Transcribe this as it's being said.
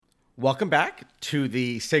Welcome back to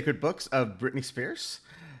the Sacred Books of Britney Spears.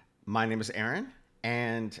 My name is Aaron,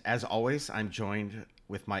 and as always, I'm joined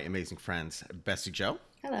with my amazing friends, Bessie Joe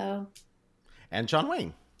Hello. and John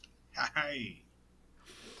Wayne. Hi.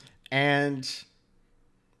 And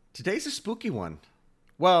today's a spooky one.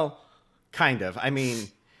 Well, kind of. I mean,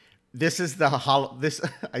 this is the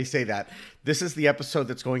I say that. This is the episode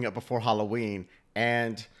that's going up before Halloween,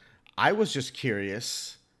 and I was just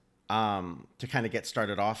curious to kind of get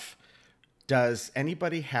started off. Does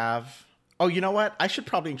anybody have... Oh, you know what? I should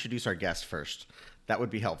probably introduce our guest first. That would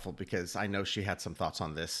be helpful because I know she had some thoughts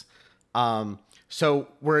on this. So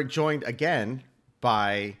we're joined again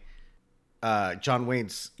by John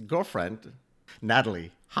Wayne's girlfriend,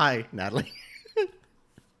 Natalie. Hi, Natalie.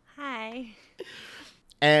 Hi.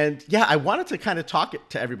 And yeah, I wanted to kind of talk it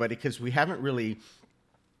to everybody because we haven't really,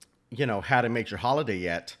 had a major holiday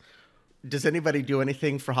yet. Does anybody do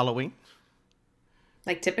anything for Halloween?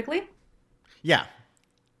 Like typically? Yeah.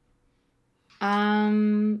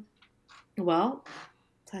 Well,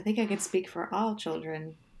 I think I could speak for all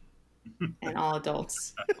children and all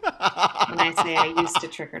adults when I say I used to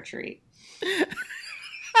trick or treat.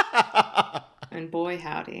 And boy,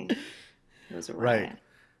 howdy, it was a riot.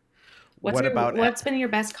 Right. What's been your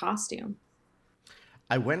best costume?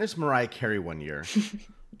 I went as Mariah Carey one year.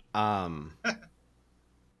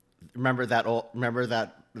 Remember that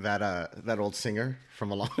old singer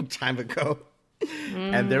from a long time ago?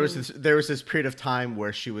 And there was this period of time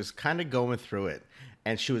where she was kind of going through it,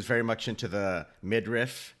 and she was very much into the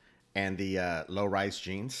midriff and the low-rise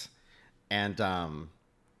jeans. And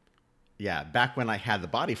back when I had the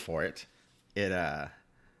body for it, I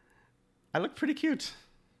looked pretty cute,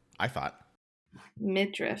 I thought.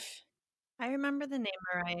 Midriff. I remember the name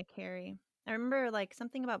Mariah Carey. I remember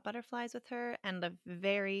something about butterflies with her and a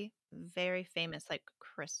very, very famous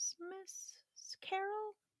Christmas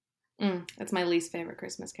carol. That's my least favorite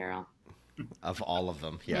Christmas carol. Of all of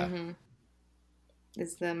them, yeah. Mm-hmm.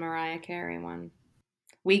 It's the Mariah Carey one.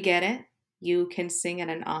 We get it. You can sing at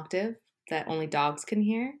an octave that only dogs can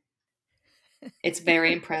hear. It's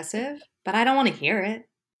very impressive, but I don't want to hear it.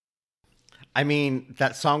 I mean,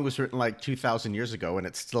 that song was written 2,000 years ago, and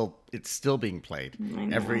it's still being played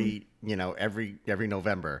every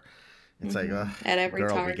November. It's at every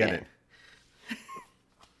girl, Target, we get it.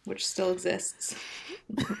 Which still exists.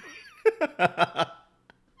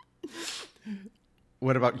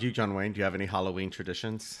 What about you, John Wayne? Do you have any Halloween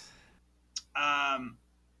traditions?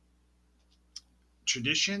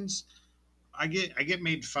 Traditions? I get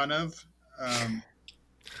made fun of.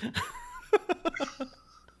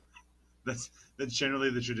 That's generally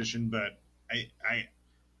the tradition, but I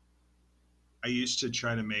used to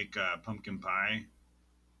try to make pumpkin pie,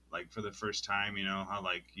 for the first time. You know how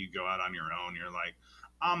you go out on your own. You're like,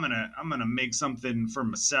 I'm gonna make something for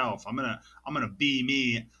myself. I'm gonna be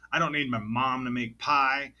me. I don't need my mom to make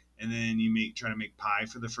pie. And then you try to make pie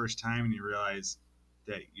for the first time, and you realize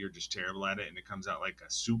that you're just terrible at it, and it comes out like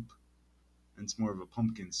a soup. And it's more of a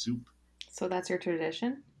pumpkin soup. So that's your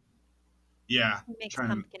tradition? Yeah. Who makes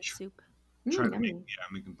pumpkin soup?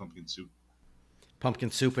 Making pumpkin soup.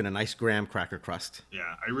 Pumpkin soup and a nice graham cracker crust.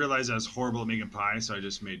 Yeah, I realized I was horrible at making pie, so I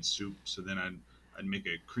just made soup. So then I'd make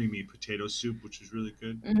a creamy potato soup, which was really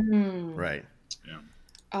good. Right. Yeah.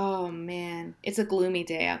 Oh, man. It's a gloomy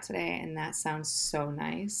day out today, and that sounds so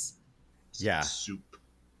nice. Yeah. Soup.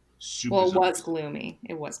 Well, it was gloomy.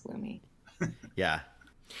 It was gloomy. Yeah.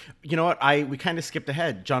 You know what? We kind of skipped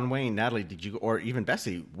ahead. John Wayne, Natalie, did you, or even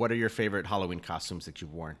Bessie, what are your favorite Halloween costumes that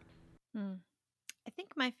you've worn? I think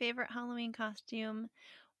my favorite Halloween costume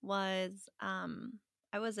was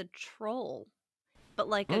I was a troll, but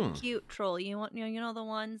a cute troll. You know the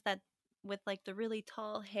ones that with the really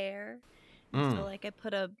tall hair. And so I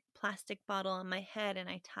put a plastic bottle on my head and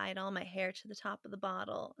I tied all my hair to the top of the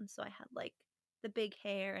bottle, and so I had the big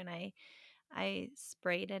hair, and I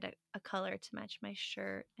sprayed it a color to match my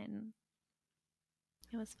shirt, and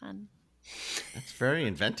it was fun. That's very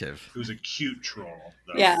inventive. It was a cute troll,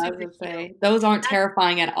 though. Yeah, I was going to say. Those aren't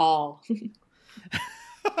terrifying at all.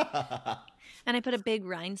 And I put a big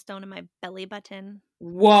rhinestone in my belly button.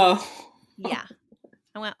 Whoa. Yeah.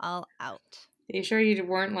 I went all out. Are you sure you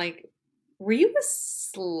weren't were you a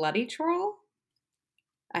slutty troll?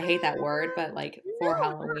 I hate that word, but for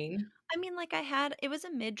Halloween. I mean, it was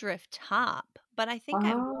a midriff top, but I think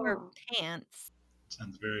I wore pants.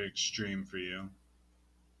 Sounds very extreme for you.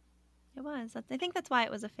 It was. I think that's why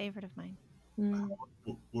it was a favorite of mine.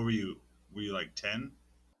 What were you? Were you 10?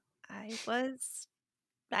 I was,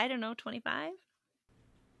 I don't know, 25.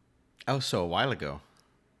 Oh, so a while ago.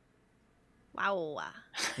 Wow.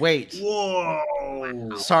 Wait.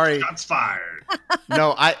 Whoa. Sorry. Shots fired.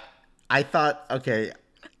 No, I thought, okay,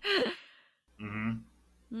 Mm-hmm.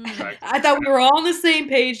 Mm. I thought we were all on the same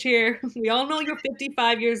page here. We all know you're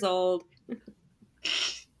 55 years old.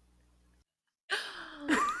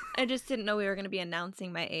 I just didn't know we were going to be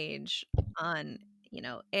announcing my age on,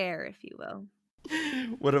 air, if you will.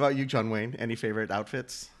 what about you, John Wayne? Any favorite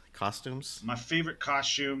outfits, costumes? My favorite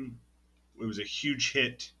costume. It was a huge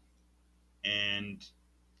hit, and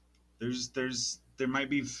there might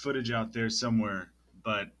be footage out there somewhere,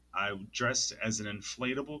 but I dressed as an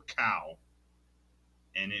inflatable cow,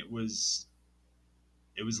 and it was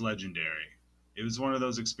legendary. It was one of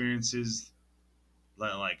those experiences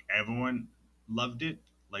that like everyone loved it.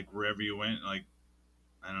 Like wherever you went, like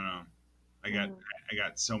I don't know, I got Mm. I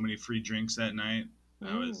got so many free drinks that night. I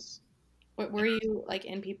Mm. was But were you like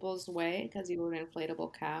in people's way because you were an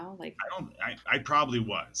inflatable cow? Like, I probably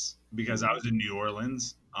was because I mm. was in New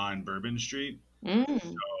Orleans on Bourbon Street. Mm.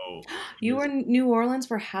 So it You were was in New Orleans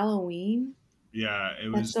for Halloween? yeah,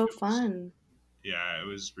 That's so fun. yeah, it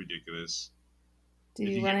was ridiculous. Do If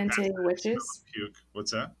you you run get into past any that smell witches? of puke,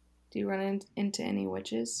 what's that? Do you run into any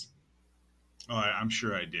witches? Oh, I'm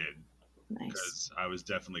sure I did Nice. because I was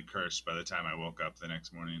definitely cursed by the time I woke up the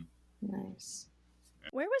next morning. Nice.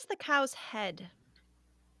 Where was the cow's head?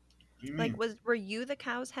 What do you Like, mean? were you the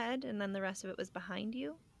cow's head and then the rest of it was behind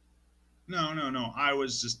you? No, no, no. I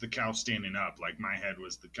was just the cow standing up. Like my head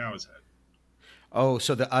was the cow's head. Oh,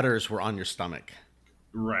 so the udders were on your stomach.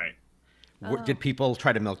 Right. Did Oh. people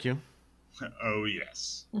try to milk you? Oh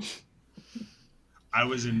yes. I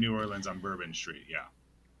was in New Orleans on Bourbon Street. Yeah.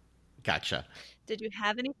 Gotcha. Did you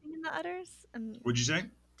have anything in the udders? Would you say?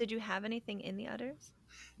 Did you have anything in the udders?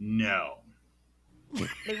 No.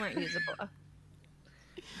 They weren't usable. Oh,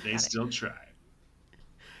 They got it. still tried.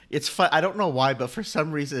 It's fun. I don't know why, but for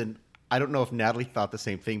some reason, I don't know if Natalie thought the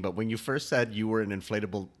same thing. But when you first said you were an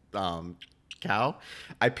inflatable cow,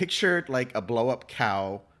 I pictured like a blow up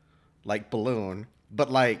cow, like balloon, but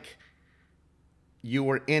like you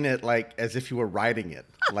were in it, like as if you were riding it,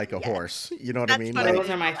 like a Yes. horse. You know what I That's mean? what I Like, Those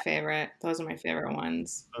are my favorite. Those are my favorite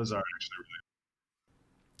ones. Those are actually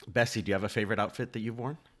Bessie, do you have a favorite outfit that you've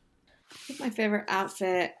worn? I think my favorite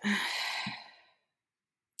outfit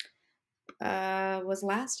was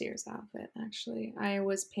last year's outfit, actually. I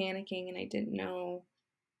was panicking and I didn't know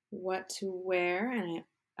what to wear, and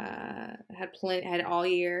I had all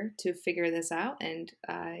year to figure this out, and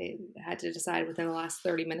I had to decide within the last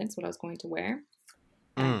 30 minutes what I was going to wear.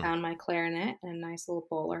 And I found my clarinet and a nice little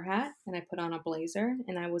bowler hat, and I put on a blazer,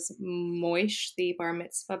 and I was Moish, the bar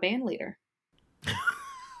mitzvah band leader.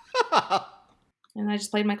 And I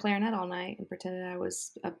just played my clarinet all night and pretended I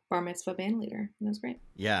was a bar mitzvah band leader. And it was great.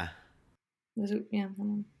 Yeah. It was, yeah, I don't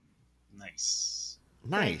know. nice.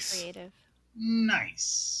 Very Nice. creative.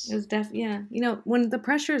 Nice. It was yeah. You know, when the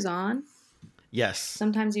pressure's on, Yes.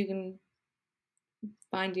 sometimes you can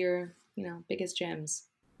find your, biggest gems.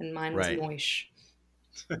 And mine was Right. Moish.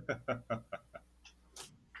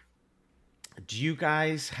 Do you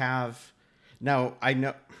guys have now? I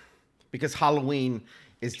know because Halloween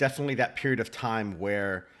is definitely that period of time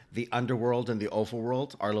where the underworld and the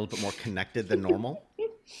overworld are a little bit more connected than normal.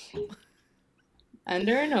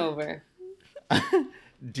 Under and over.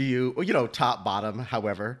 Do you, well, top, bottom,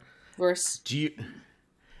 however, Verse. do you,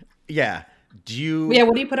 yeah, do you, Yeah,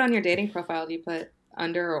 what do you put on your dating profile? Do you put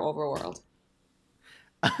under or overworld?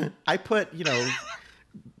 I put,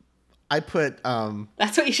 I put,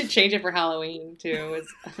 That's what you should change it for Halloween too. Is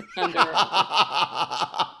under.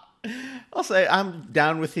 I'll say I'm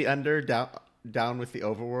down with the under, down with the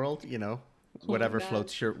overworld, whatever God.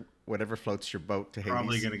 floats your boat to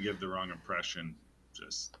Probably Hades. gonna give the wrong impression.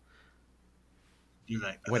 Just you're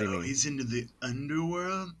like, What do you oh, mean? he's into the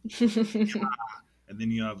underworld, and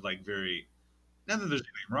then you have like very. Not that there's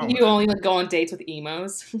anything wrong with You it. only go on dates with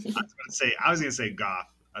emos. I was gonna say goth.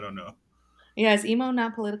 I don't know. Yeah, is emo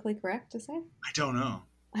not politically correct to say? I don't know.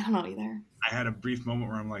 I don't know either. I had a brief moment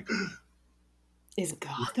where I'm like, Is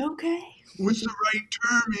goth okay? what's the right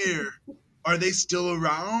term here? Are they still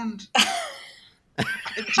around?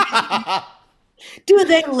 Do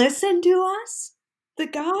they listen to us? The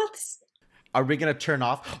goths? Are we gonna turn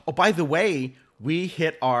off? Oh, by the way, we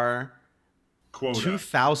hit our Quota.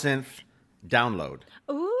 2,000th download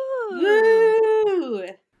Ooh. Woo!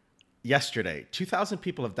 yesterday. 2,000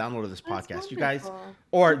 people have downloaded this That's podcast. You guys, wonderful.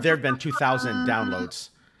 or there have been 2,000 downloads.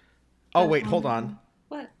 Oh, That's wait, hold wonderful. on.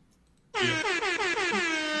 What?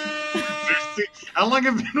 How long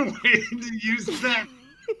have I been waiting to use that?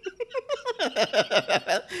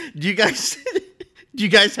 do you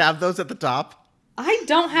guys have those at the top? I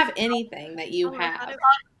don't have anything that you Oh, I thought have.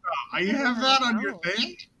 it You have that on your No.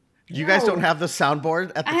 thing? You guys don't No. have the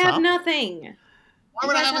soundboard at the I top? have nothing. I'm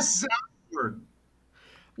You gonna guys have a have soundboard.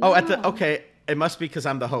 Oh, at the no. okay. It must be because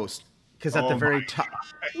I'm the host. Because at the Oh my very top.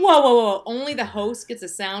 Whoa, whoa, whoa! Only the host gets a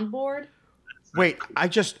soundboard. Wait, I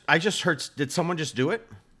just heard. Did someone just do it?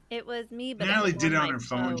 It was me, but it was Natalie did on it on my her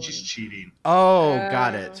phone. She's phone. cheating. Oh,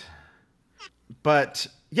 got Oh. it. But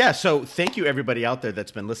yeah, so thank you everybody out there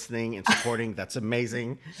that's been listening and supporting. That's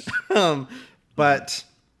amazing. um, but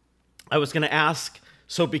I was going to ask.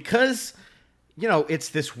 So because it's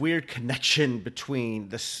this weird connection between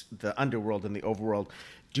the underworld and the overworld.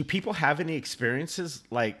 Do people have any experiences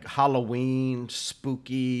like Halloween,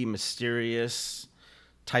 spooky, mysterious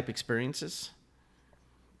type experiences?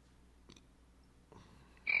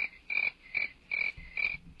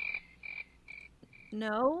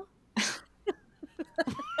 No,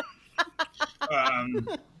 no,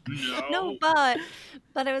 No. but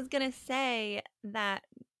I was gonna say that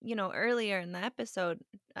earlier in the episode,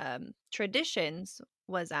 traditions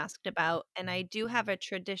was asked about, and I do have a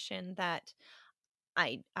tradition that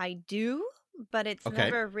I do, but it's Okay.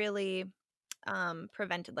 never really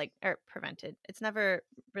prevented, like, or prevented. It's never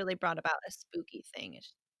really brought about a spooky thing, if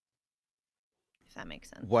that makes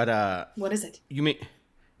sense. What What is it? you mean?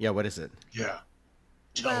 Yeah, what is it? Yeah.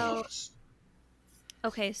 Tell Well, us.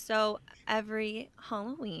 okay, so every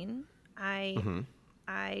Halloween, I Mhm.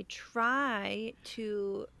 I try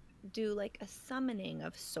to do like a summoning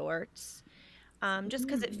of sorts, just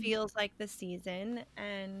because it Hmm. feels like the season.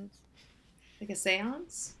 And Like a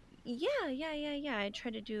séance? yeah. I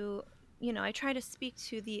try to do, I try to speak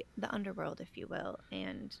to the underworld, if you will.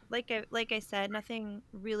 And like I said, nothing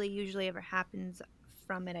really usually ever happens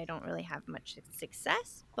from it. I don't really have much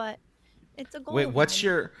success, but it's a goal Wait, of what's mine.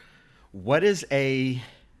 your what is a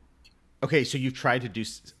okay? So you've tried to do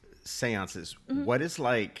seances. Mhm.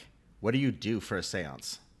 What do you do for a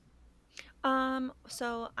seance?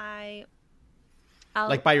 So I'll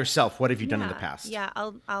Like by yourself? What have you done in the yeah, past? yeah,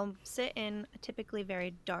 I'll sit in a typically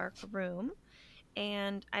very dark room,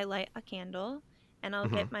 and I light a candle, and I'll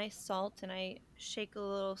Mm-hmm. get my salt, and I shake a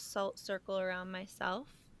little salt circle around myself.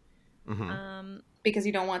 Mm-hmm. Um Because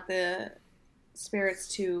you don't want the spirits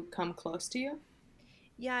to come close to you?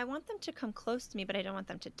 yeah, I want them to come close to me, but I don't want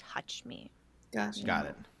them to touch me, you Gotcha. Got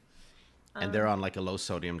it. know. And they're Um on like a low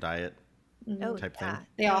sodium diet Hmm. oh type thing. yeah,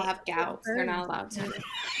 They all they have it gout. They're not burns allowed to. me.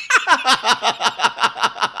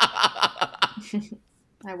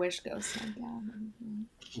 I wish ghosts had gout. Mhm.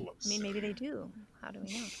 I mean, maybe they do. How do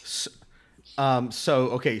we know? So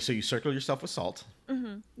okay, so you circle yourself with salt.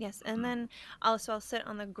 Yes, and then I'll sit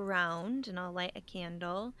on the ground and I'll light a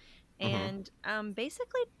candle, Mm-hmm. and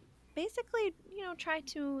basically, try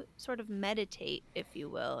to sort of meditate, if you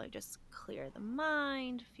will, or just clear the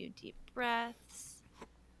mind, a few deep breaths.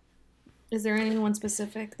 Is there anyone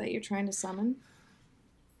specific that you're trying to summon?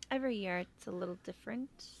 Every year it's a little different.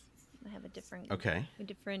 I have a different Okay. a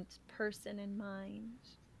different person in mind.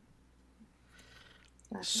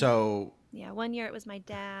 Gotcha. So Yeah, one year it was my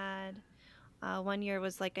dad. One year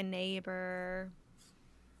was like a neighbor.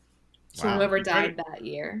 So wow. whoever You try to. died that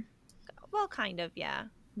year. Well, kind of, yeah.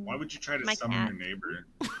 Why would you try to My summon cat. your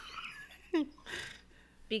neighbor?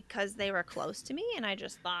 Because they were close to me, and I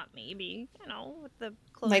just thought maybe, with the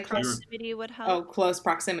close Like You were. close. proximity would Oh, help. close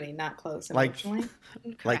proximity, not close Like emotionally.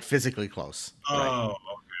 like Correct. physically close. Right. Oh, okay.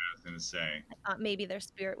 I was gonna say. I thought maybe their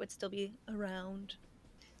spirit would still be around.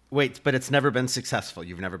 Wait, but it's never been successful.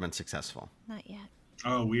 You've never been successful. Not yet.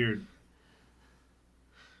 Oh, weird.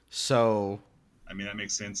 So I mean, that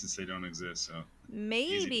makes sense since they don't exist. So easy.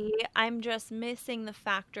 Maybe I'm just missing the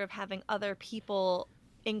factor of having other people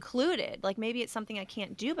included. Like maybe it's something I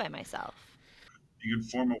can't do by myself. You could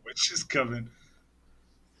form a witches coven.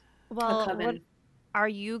 A Well, what coven. are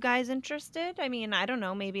you guys interested? I mean, I don't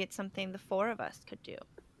know. Maybe it's something the four of us could do.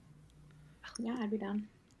 Yeah, I'd be down.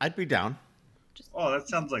 I'd be down. Just Oh, that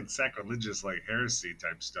sounds like sacrilegious, like heresy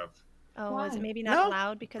type stuff. oh, is it Why? maybe not No,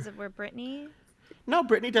 allowed because of we're Brittany? no.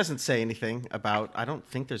 Brittany doesn't say anything about. I don't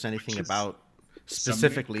think there's anything Witches about summoning.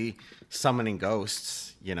 specifically summoning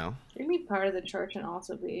ghosts. You can be part of the church and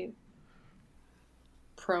also be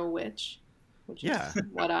pro witch, which is Yeah,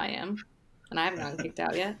 what I am. And I haven't gotten kicked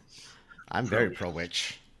out yet. I'm Pro. very pro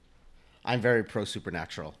witch. I'm very pro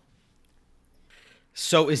supernatural.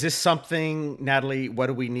 So is this something, Natalie? What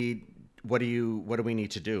do we need? What do we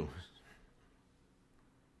need to do?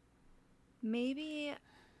 Maybe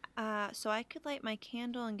so I could light my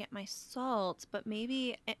candle and get my salt, but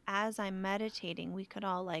maybe as I'm meditating, we could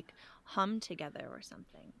all like hum together or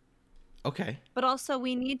something. Okay. But also,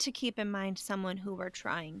 we need to keep in mind someone who we're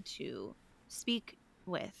trying to speak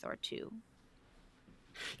with or to.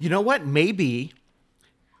 You know what? What about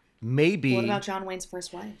Maybe. John Wayne's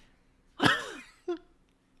first wife?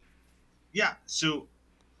 Yeah. So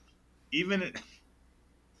even it.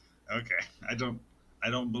 Okay, I don't. I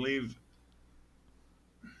don't believe.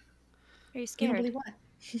 Are you You don't scared? believe what?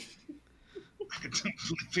 I don't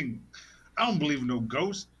believe. I don't believe in no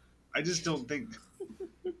ghost. I just don't think.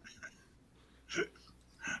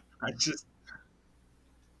 I just.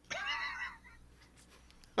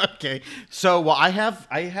 Okay. So, well, I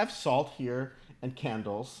have salt here and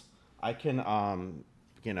candles. I can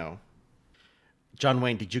you know, John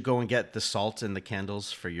Wayne, did you go and get the salt and the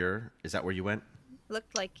candles for your? Is that where you went?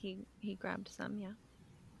 Looked like he grabbed some. Yeah.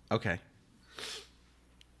 Okay.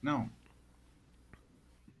 No.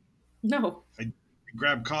 No. I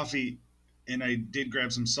grabbed coffee, and I did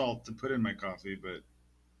grab some salt to put in my coffee, but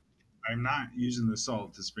I'm not using the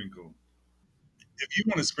salt to sprinkle. If you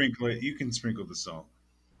want to sprinkle it, you can sprinkle the salt.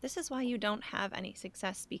 This is why you don't have any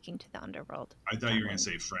success speaking to the underworld, I thought you John were going to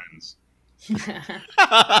Wayne. say friends.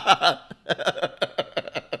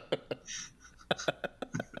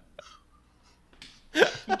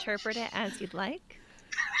 Interpret it as you'd like.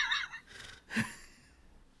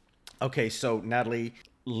 Okay, so Natalie,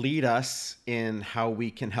 lead us in how we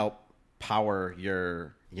can help power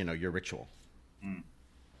your ritual. Mm.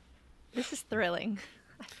 This is thrilling.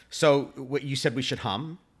 So, what you said we should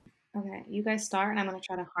hum? Okay, you guys start, and I'm gonna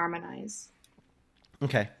try to harmonize.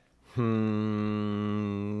 Okay. Can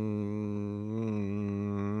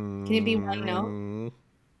it be one note?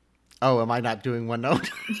 Oh, am I not doing one note?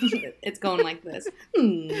 It's going like this.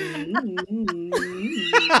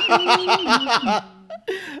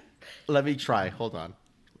 Let me try. Hold on.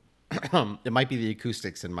 It might be the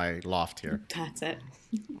acoustics in my loft here. That's it.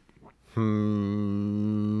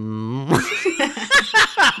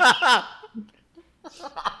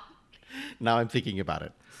 Now I'm thinking about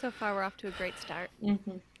it. So far, we're off to a great start.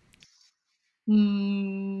 Mm-hmm.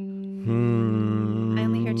 I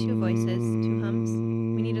only hear two voices, two hums.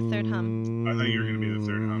 We need a third hum. I thought you were going to be the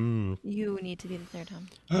third hum. You need to be the third hum.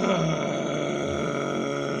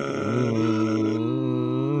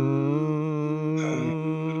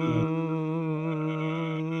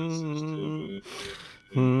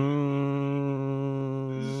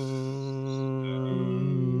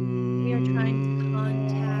 We are trying to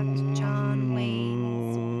contact John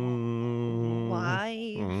Wayne's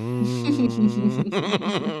wife.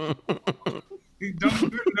 You don't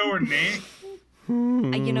even know her name.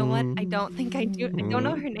 You know what? I don't think I do. I don't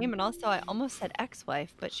know her name, and also I almost said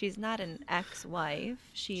ex-wife, but she's not an ex-wife.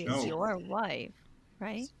 She is No. your wife,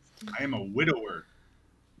 right? I am a widower.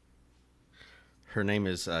 Her name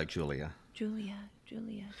is Julia. Julia.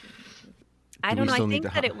 I don't know. I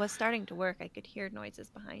think that it was starting to work. I could hear noises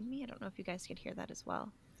behind me. I don't know if you guys could hear that as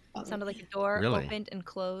well. It sounded like a door Really? opened and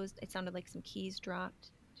closed. It sounded like some keys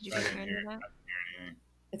dropped. Did you I guys didn't hear any hear of that? anything.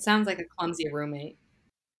 It sounds like a clumsy roommate.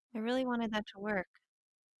 I really wanted that to work.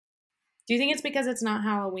 Do you think it's because it's not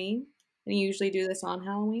Halloween? And you usually do this on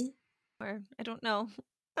Halloween? Or I don't know.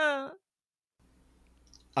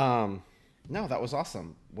 No, that was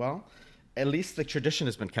awesome. Well, at least the tradition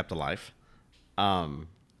has been kept alive. Um,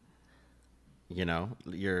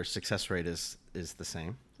 your success rate is the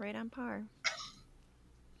same. Right on par.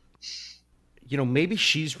 Maybe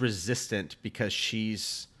she's resistant because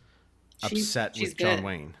she's upset she's with John good.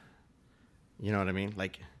 Wayne. You know what I mean?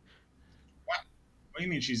 Like, What do you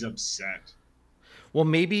mean she's upset? well,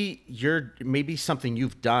 maybe something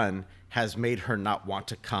you've done has made her not want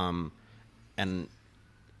to come and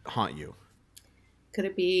haunt you. Could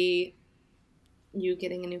it be you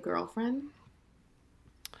getting a new girlfriend?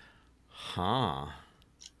 Huh.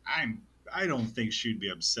 I don't think she'd be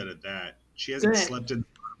upset at that. She hasn't Good. slept in the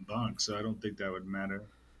bunk, so I don't think that would matter.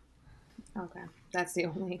 Okay. That's the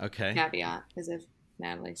only caveat, is if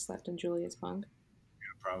Natalie slept in Julia's bunk.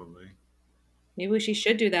 Yeah, probably. Maybe she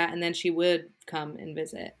should do that, and then she would come and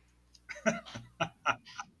visit.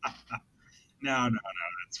 No,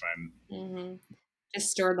 that's fine. Mm-hmm.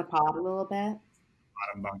 Just stir the pot a little bit.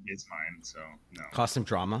 Bottom bunk is mine, so no. Cause some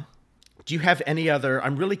drama. Do you have any other?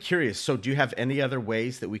 I'm really curious. So, do you have any other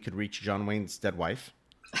ways that we could reach John Wayne's dead wife?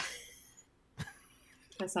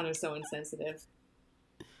 That sounded so insensitive.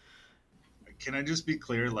 Can I just be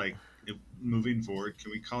clear? Like, if moving forward,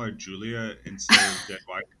 can we call her Julia instead of dead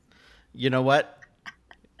wife? You know what?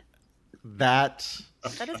 That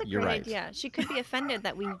is a you're great right. idea. She could be offended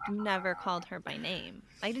that we never called her by name.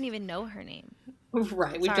 I didn't even know her name.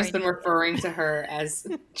 Right. We've just been referring to her as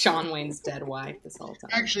John Wayne's dead wife this whole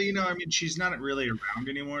time. Actually, she's not really around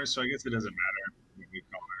anymore, so I guess it doesn't matter what we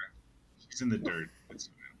call her. She's in the dirt. It's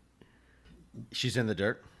fine. She's in the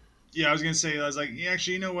dirt? Yeah, I was going to say, I was like, yeah,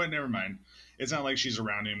 actually, you know what? Never mind. It's not like she's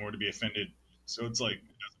around anymore to be offended. So it's like, it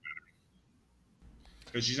doesn't matter.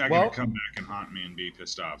 Because she's not going to come back and haunt me and be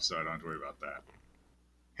pissed off, so I don't have to worry about that.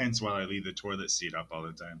 Hence why I leave the toilet seat up all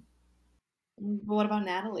the time. But what about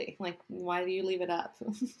Natalie? Like, why do you leave it up?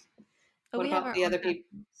 Oh, What we have about our the own other people?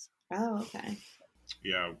 bathrooms. Oh, okay.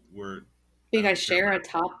 Yeah, we're Do you I don't guys share share my. a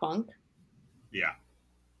top bunk? Yeah,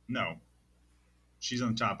 no, she's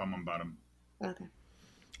on top. I'm on bottom. Okay.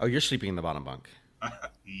 Oh, you're sleeping in the bottom bunk.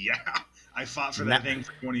 Yeah, I fought for Na- that thing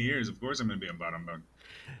for 20 years. Of course, I'm going to be on bottom bunk.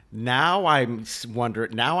 Now I'm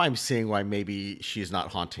wondering. Now I'm seeing why maybe she's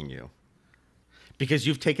not haunting you because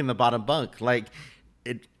you've taken the bottom bunk. Like,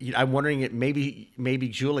 I'm wondering it. Maybe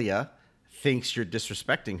Julia thinks you're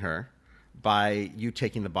disrespecting her by you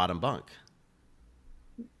taking the bottom bunk.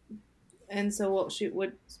 And so what she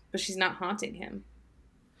would, but she's not haunting him.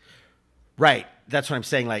 Right. That's what I'm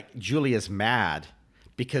saying. Like Julia's mad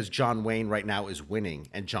because John Wayne right now is winning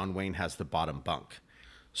and John Wayne has the bottom bunk.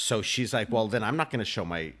 So she's like, well, then I'm not going to show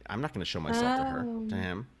myself to her, to Oh.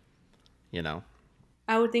 him, you know.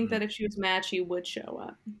 I would think Mm. that if she was mad, she would show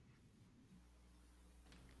up.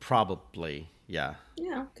 Probably, yeah.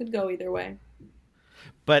 Yeah, could go either way.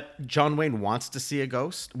 But John Wayne wants to see a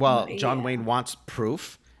ghost. Well, John Yeah. Wayne wants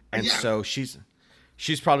proof, and Yeah, so she's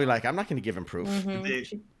probably like, I'm not going to give him proof. they,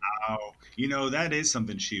 She, oh, that is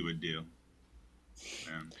something she would do.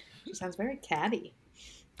 Yeah. she sounds very catty.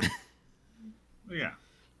 Yeah.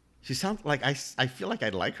 She sounds like I feel like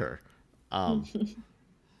I'd like her. Um,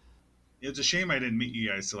 It's a shame I didn't meet you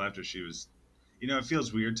guys till after she was. It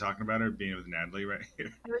feels weird talking about her being with Natalie right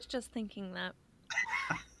here. I was just thinking that.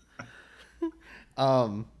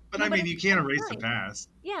 um, But No, I but mean, you can't it's erase the nice. past.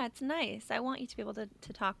 Yeah, it's nice. I want you to be able to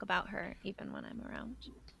talk about her even when I'm around.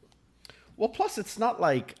 well, plus it's not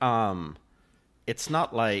like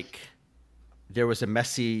there was a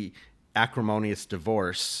messy, acrimonious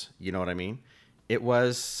divorce. You know what I mean? It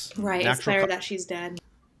was Right, it's natural. clear that she's dead.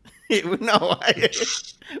 No,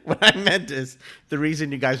 what I meant is the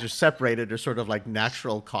reason you guys are separated are sort of like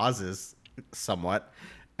natural causes, somewhat,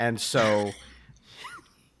 and so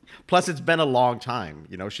plus it's been a long time.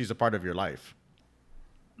 You know, she's a part of your life,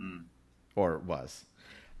 Mm. or was.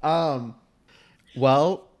 Um,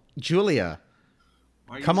 well, Julia,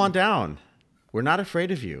 Why are you come on using? down. We're not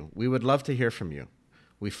afraid of you. We would love to hear from you.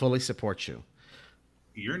 We fully support you.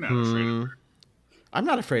 You're not afraid of her. I'm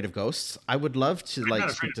not afraid of ghosts. I would love to I'm like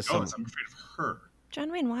not afraid speak to of some. ghosts. I'm afraid of her John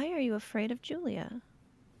Wayne, why are you afraid of Julia?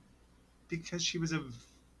 because she was a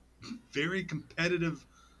very competitive,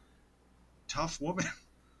 tough woman.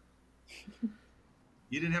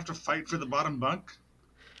 You didn't have to fight for the bottom bunk.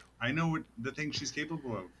 I know what the things she's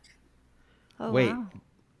capable of. Oh, Wait, wow.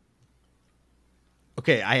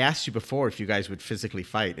 okay, I asked you before if you guys would physically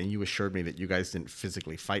fight, and you assured me that you guys didn't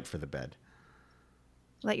physically fight for the bed.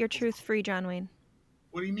 Let your truth free, John Wayne.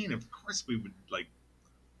 What do you mean? Of course we would like.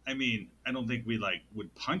 I mean, I don't think we like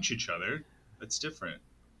would punch each other. That's different.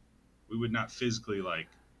 We would not physically like,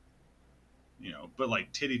 but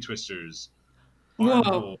like titty twisters, arm Whoa.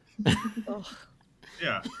 hold, Ugh.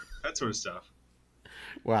 yeah, that sort of stuff.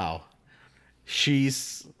 Wow.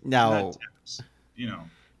 She's Not now. tips, you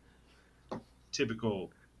know,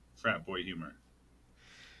 typical frat boy humor.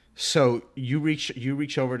 So you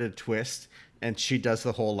reach over to twist, and she does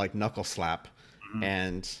the whole like knuckle slap, Hmm.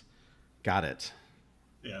 and got it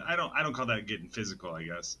Yeah, I don't call that getting physical. I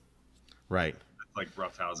guess right. that's like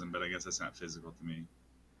roughhousing, but I guess that's not physical to me.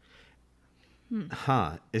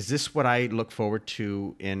 Huh? Is this what I look forward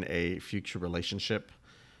to in a future relationship?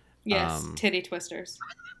 Yes, titty twisters.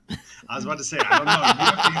 I was about to say I don't know. You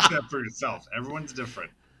have to answer that for yourself. Everyone's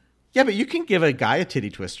different. Yeah, but you can give a guy a titty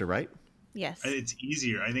twister, right? Yes. It's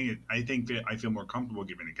easier. I think I feel more comfortable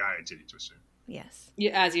giving a guy a titty twister. Yes.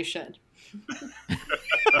 Yeah, as you should.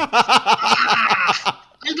 Ah!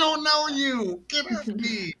 I don't know you. Get off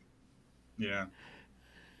me. Yeah.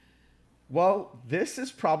 Well, this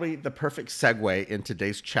is probably the perfect segue in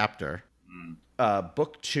today's chapter. Mm.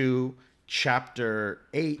 Book 2, Chapter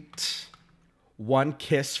 8, One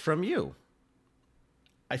Kiss from You.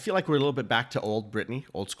 I feel like we're a little bit back to old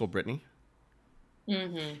school Brittany.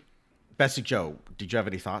 Mm-hmm. Bessie Joe, did you have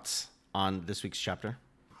any thoughts on this week's chapter?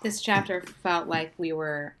 This chapter felt like we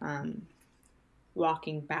were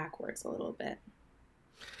walking backwards a little bit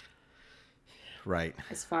Right.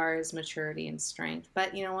 as far as maturity and strength.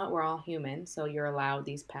 But you know what? We're all human, so you're allowed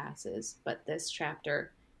these passes. But this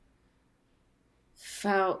chapter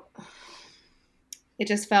it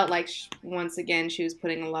just felt like once again she was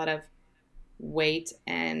putting a lot of weight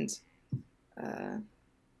and uh,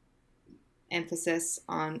 emphasis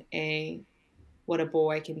on what a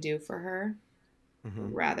boy can do for her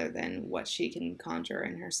rather than what she can conjure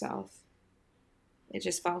in herself. It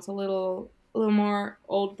just felt a little more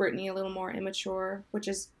old Brittany, a little more immature, which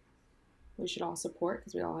is we should all support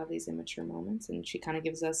because we all have these immature moments. And she kind of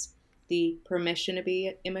gives us the permission to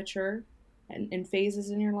be immature in phases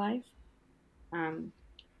in your life. Um,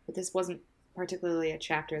 but this wasn't particularly a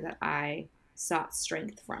chapter that I sought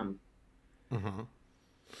strength from. Hmm.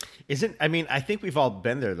 Isn't, I mean, I think we've all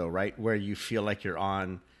been there though, right? Where you feel like you're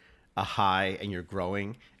on a high and you're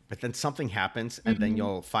growing, but then something happens and then Mm-hmm.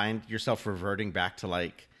 you'll find yourself reverting back to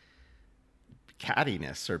like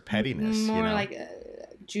cattiness or pettiness, you More know? like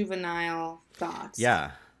juvenile thoughts.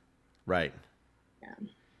 Yeah, right. Yeah.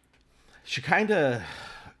 She kind of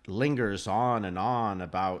lingers on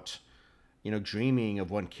about, dreaming of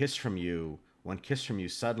one kiss from you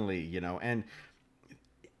suddenly, and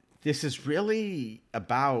this is really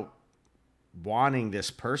about wanting this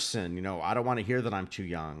person, I don't want to hear that I'm too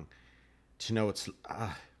young to know it's,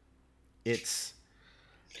 I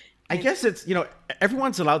And guess it's,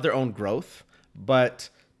 everyone's allowed their own growth, but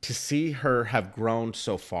to see her have grown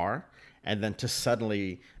so far and then to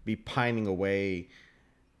suddenly be pining away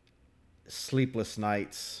sleepless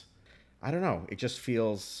nights, I don't know. It just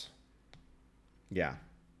feels, yeah.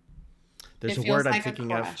 There's it a word feels I'm like a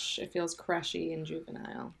thinking of. crush. It feels crushy and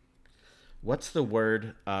juvenile. What's the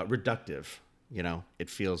word? Reductive. It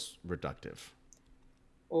feels reductive.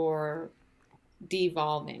 Or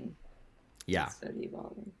devolving Yeah. instead of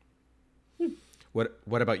evolving.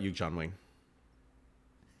 What about you, John Wayne?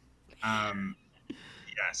 Um,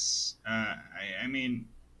 yes. I mean,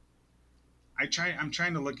 I'm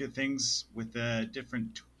trying to look at things with a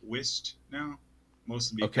different twist now,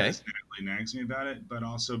 mostly Okay. because Natalie nags me about it, but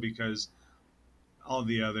also because all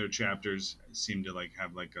the other chapters seem to like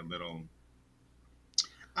have like a little.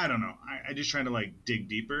 I don't know. I just try to like dig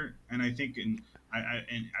deeper, and I think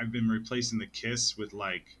I've been replacing the kiss with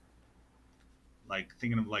like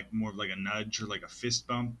thinking of like more of like a nudge or like a fist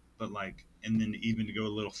bump, but like and then even to go a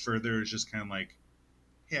little further, it's just kind of like,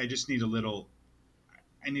 hey,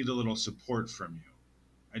 I need a little support from you.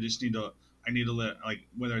 I just need to I need to let like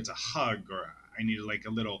whether it's a hug or I need like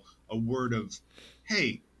a word of,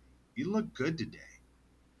 hey, you look good today,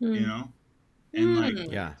 you Hmm. know, and like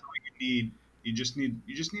Hmm. Yeah. that's all you need. You just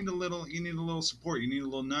need a little support. You need a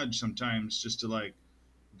little nudge sometimes just to like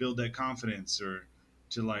build that confidence or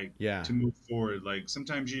to like Yeah. to move forward. Like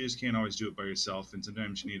sometimes you just can't always do it by yourself, and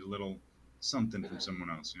sometimes you need a little something from someone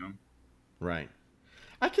else. You know. Right.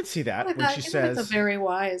 I can see I that when she thought, that's a says very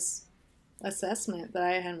wise assessment that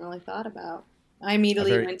I hadn't really thought about. I a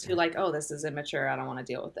immediately very went to like, oh, this is immature. I don't want to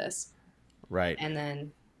deal with this. right. And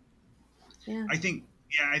then, yeah. I think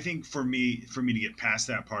I think for me to get past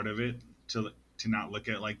that part of it to not look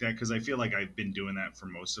at it like that because I feel like I've been doing that for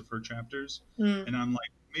most of her chapters, Mm, and I'm like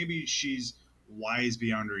maybe she's wise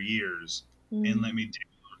beyond her years, and mm, let me dig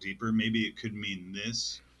a little deeper. Maybe it could mean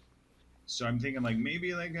this. So I'm thinking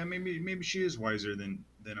maybe she is wiser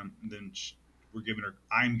we're giving her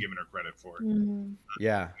I'm giving her credit for. mm,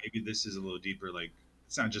 Yeah. Maybe this is a little deeper. Like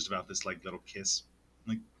it's not just about this like little kiss.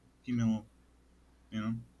 Like give me a little, you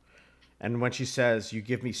know. And when she says, "You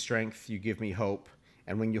give me strength, you give me hope,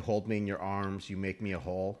 and when you hold me in your arms, you make me a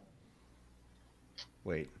whole."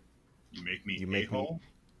 Wait. You make me You a make me hole.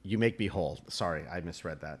 you make me whole. Sorry, I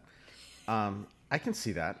misread that. I can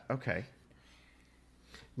see that. Okay.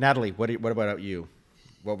 Natalie, what about you?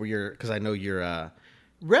 What were your, cuz I know you're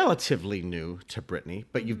relatively new to Brittany,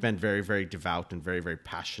 but you've mm. been very very devout and very very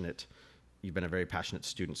passionate. You've been a very passionate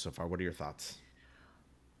student so far. What are your thoughts?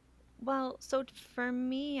 Well, so for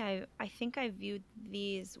me, I think I viewed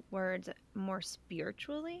these words more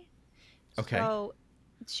spiritually. Okay. So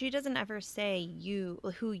she doesn't ever say you,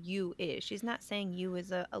 who you is. She's not saying you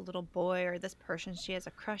is a little boy or this person she has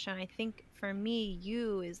a crush on. I think for me,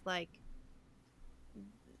 you is like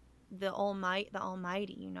the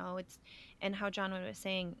almighty, it's, and how John was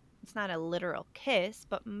saying, it's not a literal kiss,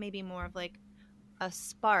 but maybe more of like a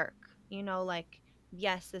spark, like,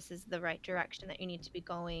 yes, this is the right direction that you need to be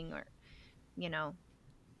going, or you know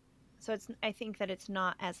so I think that it's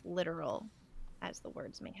not as literal as the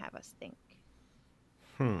words may have us think.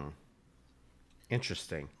 Hmm.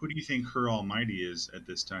 Interesting. Who do you think her almighty is at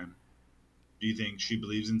this time? Do you think she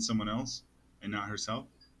believes in someone else and not herself?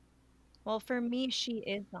 Well, for me, she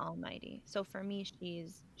is the almighty. So for me,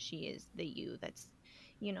 she is the you. That's,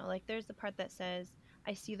 like there's the part that says,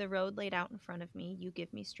 I see the road laid out in front of me. You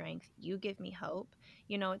give me strength. You give me hope.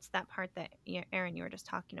 It's that part that Aaron, you were just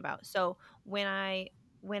talking about. So when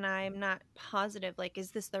I'm not positive, like,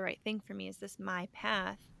 is this the right thing for me? Is this my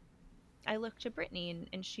path? I look to Brittany,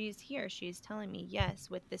 and she's here. She's telling me, yes,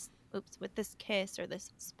 with this kiss or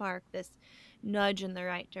this spark, this nudge in the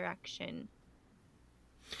right direction.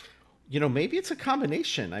 Maybe it's a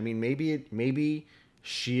combination. I mean, maybe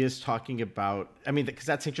she is talking about. I mean, because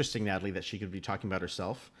that's interesting, Natalie, that she could be talking about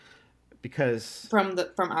herself. Because From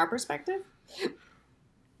our perspective.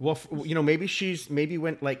 well, maybe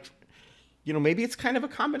went like, maybe it's kind of a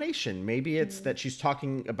combination. Maybe it's that she's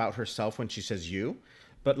talking about herself when she says you,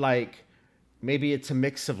 but like maybe it's a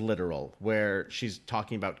mix of literal where she's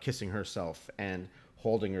talking about kissing herself and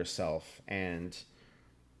holding herself and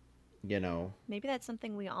Maybe that's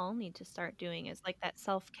something we all need to start doing is like that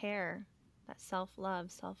self-care, that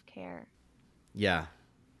self-love, self-care. yeah.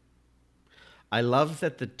 I love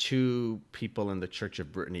that the two people in the Church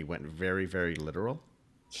of Brittany went very, very literal,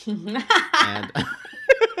 and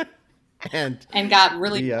and And got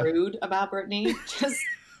really the rude about Brittany. Just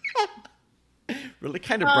really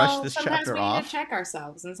kind of brushed this sometimes chapter we need to off. check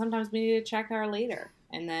ourselves, and sometimes we need to check our leader,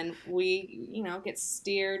 and then we, get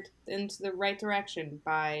steered into the right direction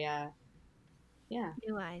by, yeah.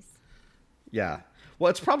 New eyes. Yeah. Well,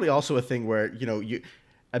 it's probably also a thing where, you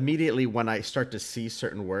immediately when I start to see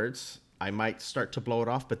certain words, I might start to blow it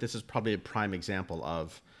off, but this is probably a prime example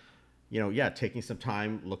of, yeah, taking some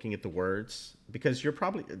time looking at the words because you're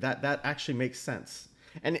probably that actually makes sense.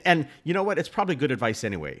 And you know what? It's probably good advice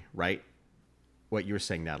anyway, right? What you were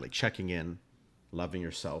saying, Natalie, checking in, loving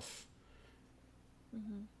yourself.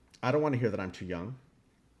 Mm-hmm. I don't want to hear that I'm too young.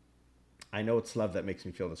 I know it's love that makes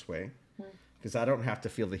me feel this way because I don't have to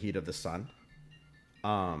feel the heat of the sun.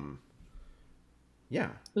 Yeah.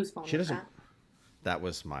 Whose phone She was doesn't. that? That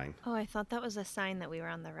was mine. Oh, I thought that was a sign that we were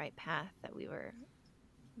on the right path, that we were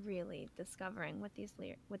really discovering what these.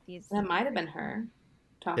 That might have been her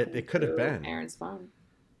talking It could have through been. Aaron's phone.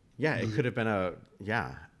 Yeah, it could have been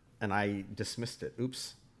yeah, and I dismissed it.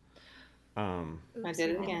 Oops. Oops, I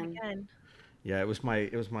did you it again. Yeah, it was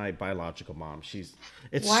my biological mom. It's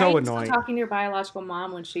Why are so you still annoying. talking to your biological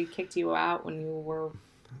mom when she kicked you out and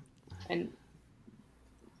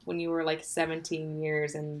when you were like 17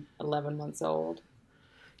 years and 11 months old?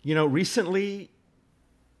 Recently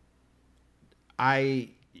I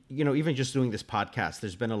even just doing this podcast,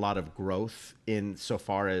 there's been a lot of growth in so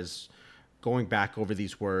far as going back over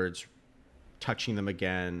these words, touching them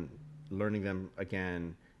again, learning them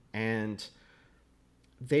again, and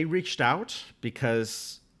they reached out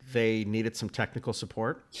because they needed some technical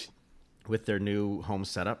support with their new home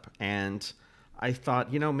setup. And I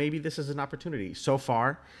thought, maybe this is an opportunity. So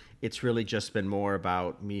far, it's really just been more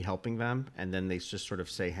about me helping them. And then they just sort of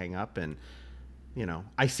say, hang up. And,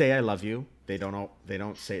 I say, I love you. They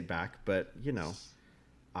don't say it back, but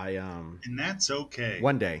And that's okay.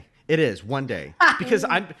 one day. It is one day because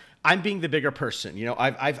I'm being the bigger person.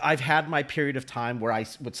 I've had my period of time where I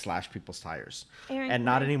would slash people's tires, Aaron, and can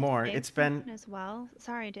not I just anymore. say It's been something as well?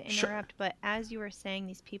 Sorry to sure. interrupt, but as you were saying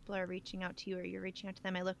these people are reaching out to you or you're reaching out to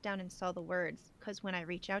them, I looked down and saw the words. Because when I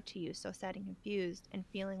reach out to you, so sad and confused and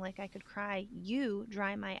feeling like I could cry, you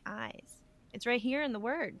dry my eyes. It's right here in the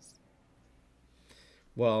words.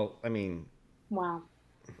 Well, I mean, Wow.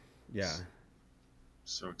 yeah.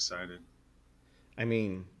 So excited. I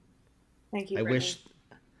mean, Thank you, I Brittany. wish.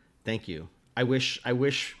 Thank you. I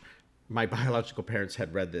wish my biological parents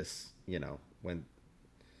had read this. When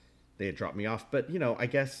they had dropped me off. But I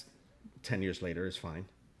guess 10 years later is fine.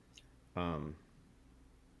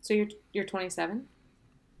 So you're 27?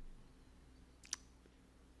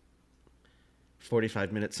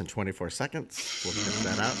 45 minutes and 24 seconds. We'll check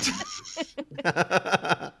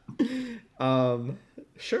that out.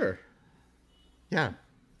 Sure. Yeah.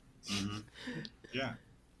 Mm-hmm. Yeah.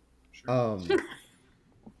 Sure.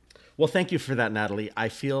 Well, thank you for that, Natalie. I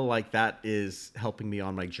feel like that is helping me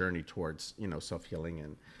on my journey towards,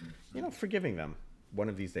 self-healing and, forgiving them. One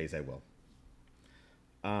of these days I will.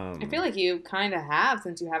 I feel like you kind of have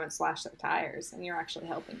since you haven't slashed their tires and you're actually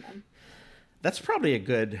helping them. That's probably a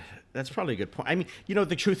good point. I mean,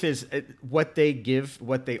 the truth is what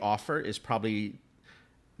they offer is probably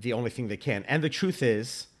the only thing they can. And the truth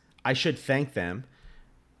is, I should thank them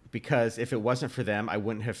because if it wasn't for them, I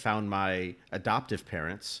wouldn't have found my adoptive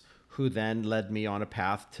parents who then led me on a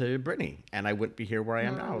path to Brittany. And I wouldn't be here where I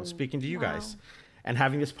am now speaking to you guys and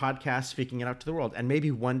having this podcast, speaking it out to the world. And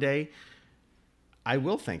maybe one day I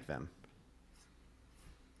will thank them.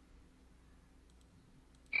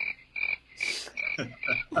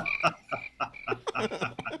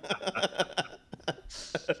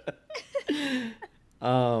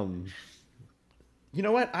 You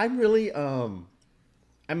know what? I'm really I'm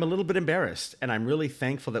a little bit embarrassed, and I'm really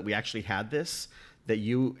thankful that we actually had this. That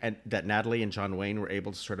you and that Natalie and John Wayne were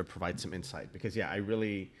able to sort of provide some insight because I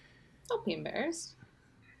really Don't be embarrassed.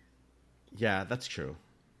 that's true.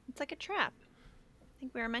 It's like a trap. I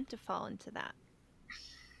think we were meant to fall into that.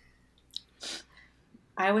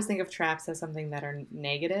 I always think of traps as something that are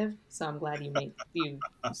negative, so I'm glad you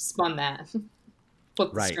spun that,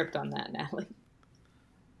 flipped the Right. script on that, Natalie.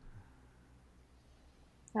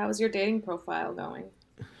 How is your dating profile going?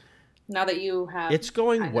 Now that you have It's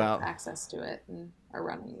going kind of well. access to it and are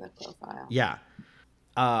running the profile. Yeah.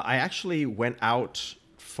 I actually went out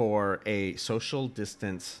for a social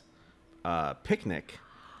distance picnic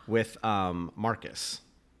with Marcus,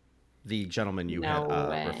 the gentleman you had No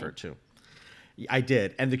way. referred to. I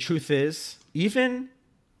did. And the truth is, even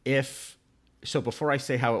if, so before I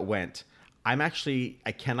say how it went, I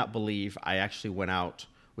cannot believe I actually went out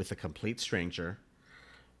with a complete stranger.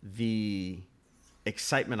 The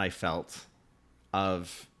excitement I felt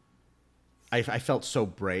of, I felt so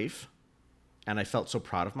brave and I felt so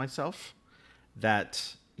proud of myself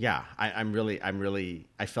that, yeah,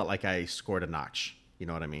 I felt like I scored a notch. You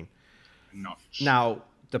know what I mean? Notch. Now,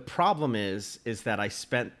 the problem is that I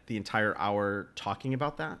spent the entire hour talking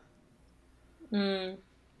about that. Mm.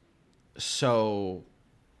 So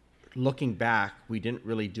looking back, we didn't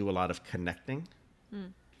really do a lot of connecting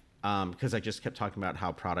Mm. because I just kept talking about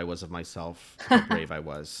how proud I was of myself, how brave I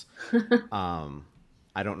was.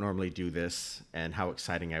 I don't normally do this, and how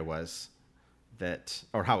exciting I was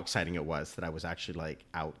or how exciting it was that I was actually like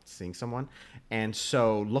out seeing someone. And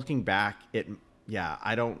so looking back,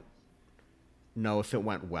 I don't know if it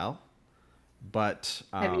went well, but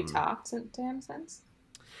Have you talked to him since?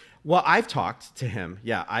 well, I've talked to him.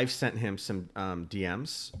 Yeah, I've sent him some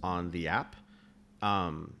DMs on the app.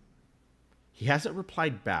 He hasn't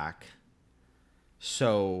replied back.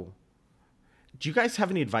 So, do you guys have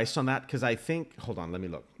any advice on that? Because I think, hold on, let me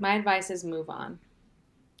look. My advice is move on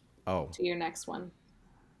Oh, to your next one.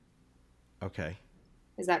 okay.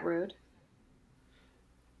 Is that rude?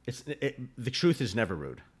 The truth is never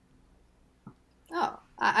rude. Oh,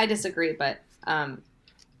 I disagree, but that's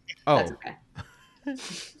Oh, okay.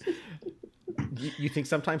 you think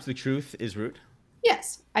sometimes the truth is rude?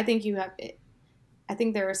 Yes, I think you have. I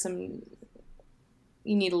think there are some.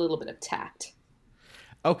 You need a little bit of tact.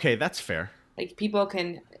 Okay, that's fair. Like people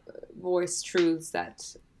can voice truths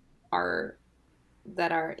are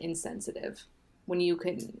that are insensitive when you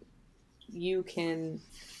can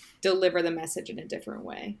deliver the message in a different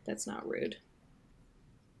way. That's not rude.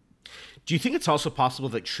 Do you think it's also possible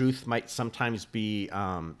that truth might sometimes be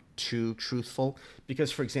too truthful?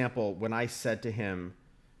 Because, for example, when I said to him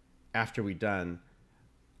after we done,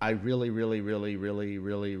 I really, really, really, really,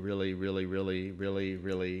 really, really, really, really,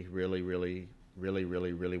 really, really,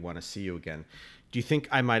 really, really want to see you again. Do you think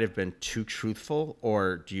I might have been too truthful,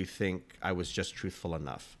 or do you think I was just truthful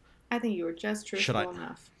enough? I think you were just Should I? truthful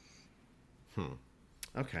enough.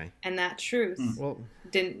 Okay. And that truth Well,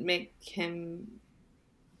 didn't make him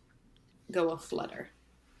go a flutter.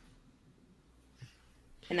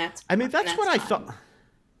 And that's I mean, and that's that's what I fine. thought.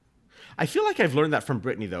 I feel like I've learned that from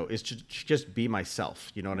Brittany, though, is to just be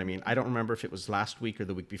myself. You know what I mean? I don't remember if it was last week or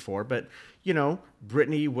the week before, but,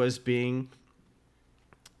 Brittany was being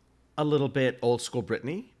a little bit old school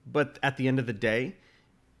Brittany. But at the end of the day,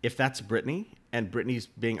 if that's Brittany and Brittany's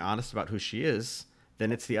being honest about who she is,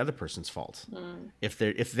 then it's the other person's fault. If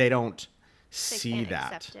they don't They see can't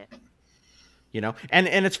that, accept it.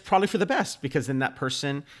 and it's probably for the best, because then that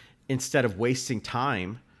person, instead of wasting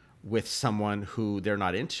time with someone who they're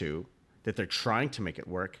not into, that they're trying to make it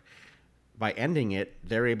work, by ending it,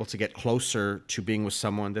 they're able to get closer to being with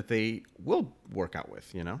someone that they will work out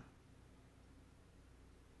with.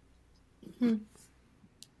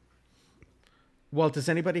 Well, does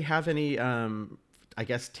anybody have any, I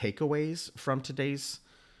guess, takeaways from today's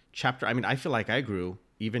chapter? I mean, I feel like I grew.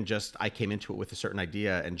 Even just I came into it with a certain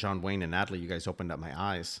idea, and John Wayne and Natalie, you guys opened up my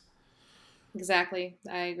eyes. Exactly.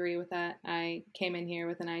 I agree with that. I came in here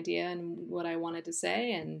with an idea and what I wanted to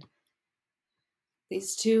say, and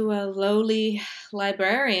these two lowly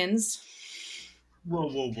librarians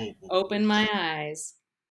Whoa. opened my eyes.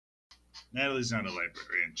 Natalie's not a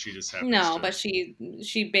librarian. She just happens No, to. but she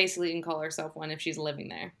basically can call herself one if she's living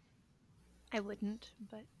there. I wouldn't,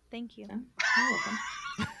 but thank you. Yeah, you're welcome.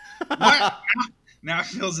 What? Now it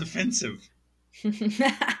feels offensive.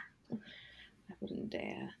 I wouldn't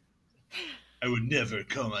dare. I would never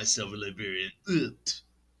call myself a librarian.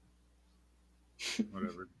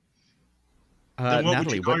 Whatever. Then what would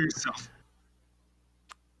Natalie, you call what? yourself?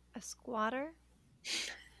 A squatter?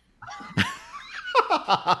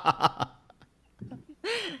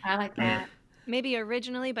 I like that. Maybe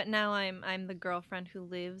originally, but now I'm the girlfriend who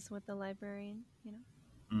lives with the librarian,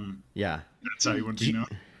 Yeah. That's how you want to Do be you, known?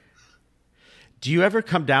 do you ever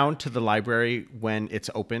come down to the library when it's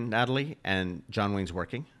open, Natalie, and John Wayne's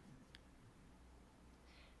working?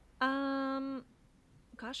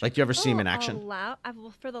 God, Gosh, Like, do you ever see him in people action? well,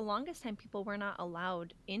 for the longest time, people were not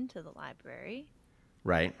allowed into the library.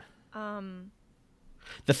 Right. Um,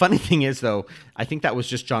 The funny thing is, though, I think that was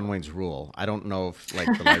just John Wayne's rule. I don't know if like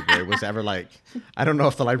the library was ever like, I don't know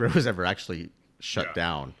if the library was ever actually shut Yeah,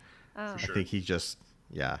 down. oh, for I sure. think he just,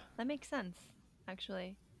 yeah. that makes sense,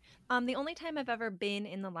 actually. The only time I've ever been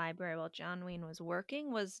in the library while John Wayne was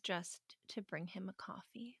working was just to bring him a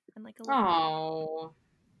coffee and like a little.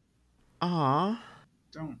 Oh. Aw.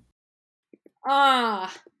 Don't.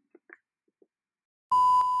 Ah.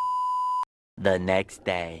 The next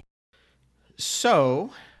day.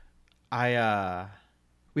 So,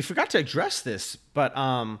 we forgot to address this, but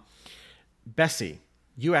Bessie,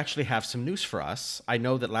 you actually have some news for us. I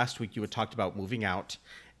know that last week you had talked about moving out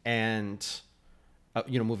and,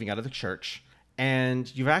 moving out of the church,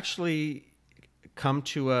 and you've actually come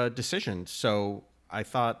to a decision. So I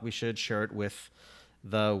thought we should share it with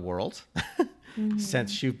the world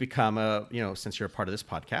since you've become since you're a part of this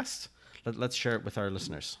podcast. Let's share it with our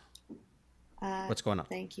listeners. What's going on?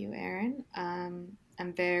 Thank you, Aaron.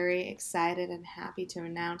 I'm very excited and happy to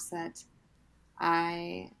announce that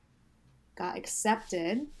I got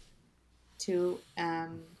accepted to a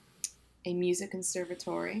music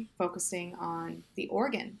conservatory focusing on the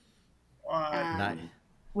organ, What? Nice.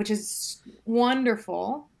 which is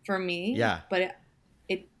wonderful for me. Yeah. But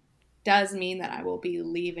it does mean that I will be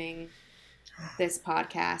leaving this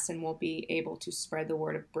podcast and won't be able to spread the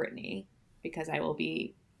word of Brittany because I will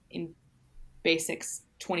be in basics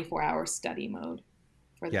 24-hour study mode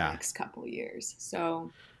for the next couple of years.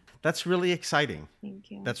 So That's really exciting.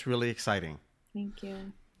 thank you. That's really exciting. Thank you.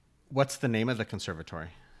 What's the name of the conservatory?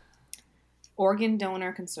 Organ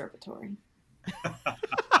Donor Conservatory.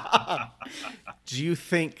 Do you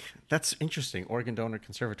think that's interesting? Organ Donor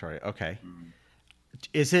Conservatory. Okay. Mm.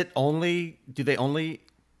 Do they only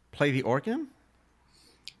play the organ?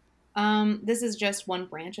 This is just one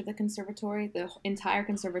branch of the conservatory. The entire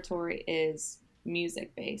conservatory is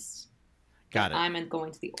music based. Got it. I'm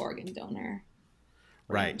going to the organ donor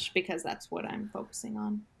branch because that's what I'm focusing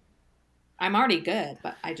on. I'm already good,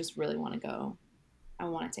 but I just really want to go. I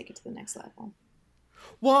want to take it to the next level.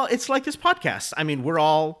 Well, it's like this podcast. I mean,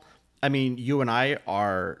 you and I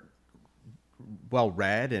are well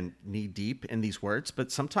read and knee deep in these words,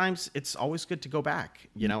 but sometimes it's always good to go back,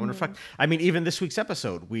 and reflect. I mean, even this week's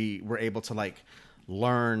episode, we were able to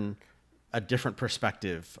learn a different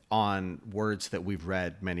perspective on words that we've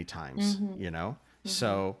read many times,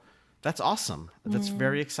 So that's awesome. That's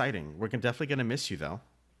very exciting. We're definitely going to miss you though.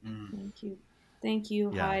 Thank you. Thank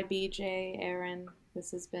you. Yeah. Hi, BJ, Aaron. This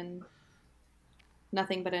has been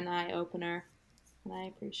nothing but an eye-opener, and I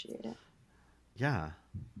appreciate it. Yeah.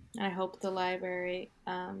 I hope the library,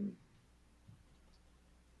 I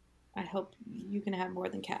hope you can have more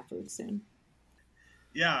than cat food soon.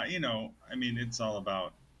 Yeah, I mean, it's all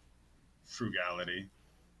about frugality.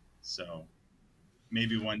 So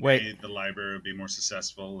maybe one day the library will be more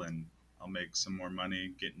successful and I'll make some more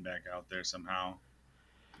money getting back out there somehow.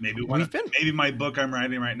 Maybe maybe my book I'm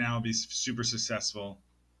writing right now will be super successful.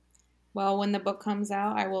 Well, when the book comes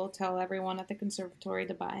out, I will tell everyone at the conservatory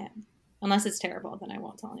to buy it. Unless it's terrible, then I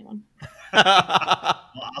won't tell anyone. Well,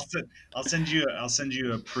 I'll send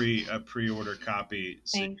you a pre-order copy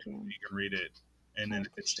so you can read it, and then if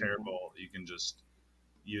it's terrible, you can just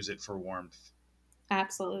use it for warmth.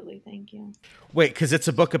 Absolutely, thank you. Wait, because it's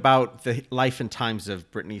a book about the life and times of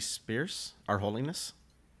Britney Spears, Our Holiness?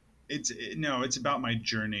 It's about my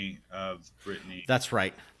journey of Britney. That's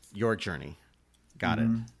right. Your journey. Got it.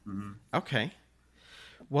 Mm-hmm. Okay.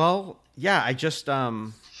 Well, yeah, I just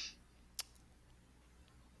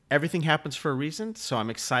everything happens for a reason, so I'm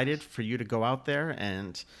excited for you to go out there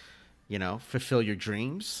and, fulfill your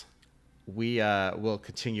dreams. We will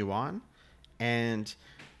continue on, and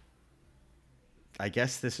I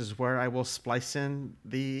guess this is where I will splice in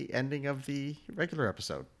the ending of the regular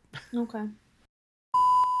episode. Okay.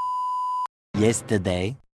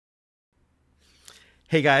 Yesterday.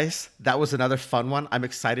 Hey guys, that was another fun one. I'm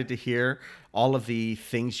excited to hear all of the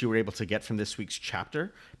things you were able to get from this week's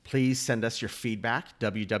chapter. Please send us your feedback,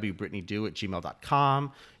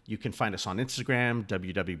 www.britneydo@gmail.com. You can find us on Instagram,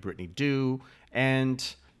 www.britneydo.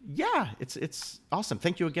 And yeah, it's awesome.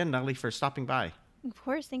 Thank you again, Natalie, for stopping by. Of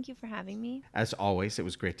course, thank you for having me. As always, it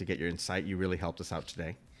was great to get your insight. You really helped us out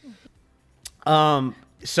today.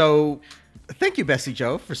 So thank you, Bessie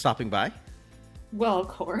Joe, for stopping by. Well, of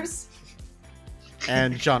course.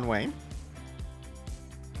 And John Wayne.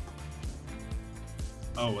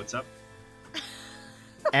 Oh, what's up?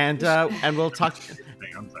 And we'll talk.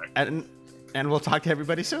 I'm sorry. And we'll talk to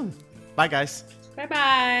everybody soon. Bye, guys.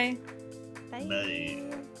 Bye-bye. Bye. Bye.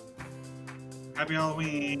 Happy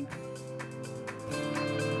Halloween.